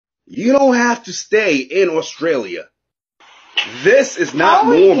You don't have to stay in Australia. This is not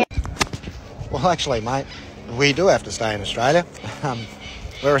normal. Well, actually, mate, we do have to stay in Australia.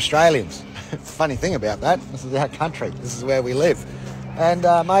 We're Australians. Funny thing about that, this is our country. This is where we live. And,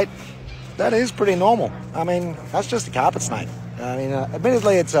 mate, that is pretty normal. I mean, that's just a carpet snake. I mean,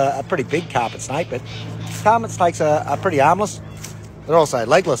 admittedly, it's a pretty big carpet snake, but carpet snakes are pretty harmless. They're also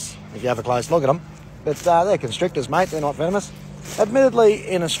legless, if you have a close look at them. But they're constrictors, mate. They're not venomous. Admittedly,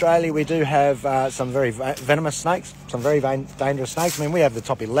 in Australia, we do have some very venomous snakes, some very dangerous snakes. I mean, we have the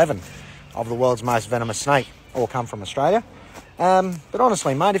top 11 of the world's most venomous snake, all come from Australia. But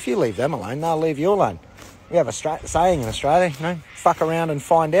honestly, mate, if you leave them alone, they'll leave you alone. We have a saying in Australia, you know, fuck around and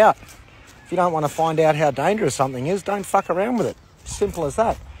find out. If you don't want to find out how dangerous something is, don't fuck around with it. Simple as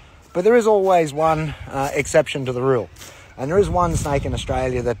that. But there is always one exception to the rule. And there is one snake in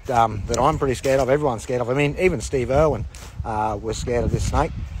Australia that I'm pretty scared of, everyone's scared of. I mean, even Steve Irwin was scared of this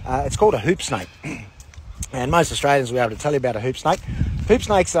snake. It's called a hoop snake. And most Australians will be able to tell you about a hoop snake. Hoop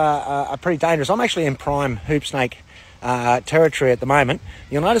snakes are pretty dangerous. I'm actually in prime hoop snake territory at the moment.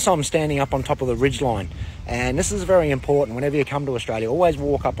 You'll notice I'm standing up on top of the ridge line. And this is very important. Whenever you come to Australia, always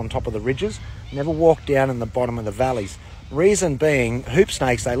walk up on top of the ridges. Never walk down in the bottom of the valleys. Reason being, hoop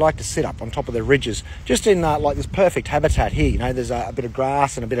snakes, they like to sit up on top of the ridges, just in like this perfect habitat here. You know, there's a bit of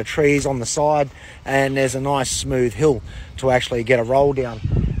grass and a bit of trees on the side, and there's a nice smooth hill to actually get a roll down.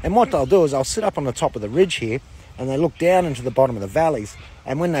 And what they'll do is they'll sit up on the top of the ridge here, and they look down into the bottom of the valleys.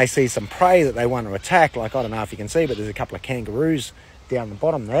 And when they see some prey that they want to attack, like, I don't know if you can see, but there's a couple of kangaroos down the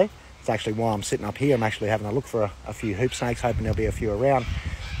bottom there. It's actually why I'm sitting up here. I'm actually having a look for a few hoop snakes, hoping there'll be a few around.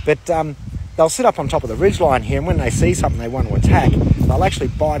 But they'll sit up on top of the ridgeline here, and when they see something they want to attack, they'll actually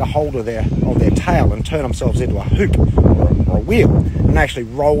bite a hold of their tail and turn themselves into a hoop or a wheel and actually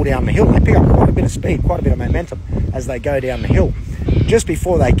roll down the hill. And they pick up quite a bit of speed, quite a bit of momentum as they go down the hill. Just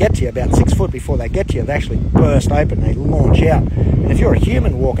before they get to you, about 6 foot before they get to you, they actually burst open, they launch out. And if you're a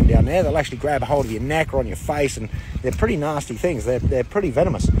human walking down there, they'll actually grab a hold of your neck or on your face, and they're pretty nasty things. They're pretty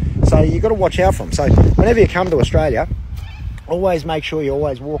venomous. So you've got to watch out for them. So whenever you come to Australia, always make sure you're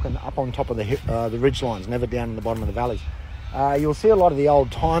always walking up on top of the ridge lines, never down in the bottom of the valleys. You'll see a lot of the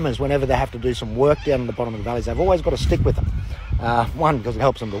old timers, whenever they have to do some work down in the bottom of the valleys, they've always got to stick with them. One, because it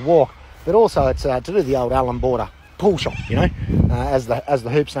helps them to walk, but also it's to do the old Allan Border pull shot, you know. As the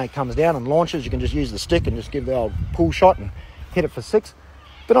hoop snake comes down and launches, you can just use the stick and just give the old pull shot and hit it for 6.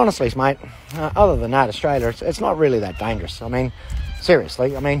 But honestly, mate, other than that, Australia, it's not really that dangerous. I mean,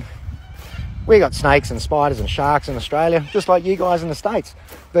 seriously, I mean, we got snakes and spiders and sharks in Australia, just like you guys in the States.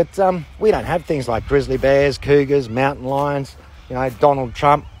 But we don't have things like grizzly bears, cougars, mountain lions, you know, Donald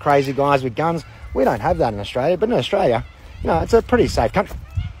Trump, crazy guys with guns. We don't have that in Australia. But in Australia, you know, it's a pretty safe country.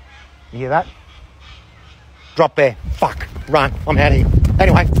 You hear that? Drop bear. Fuck. Run. I'm out of here.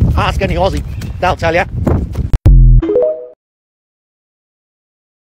 Anyway, ask any Aussie. They'll tell you.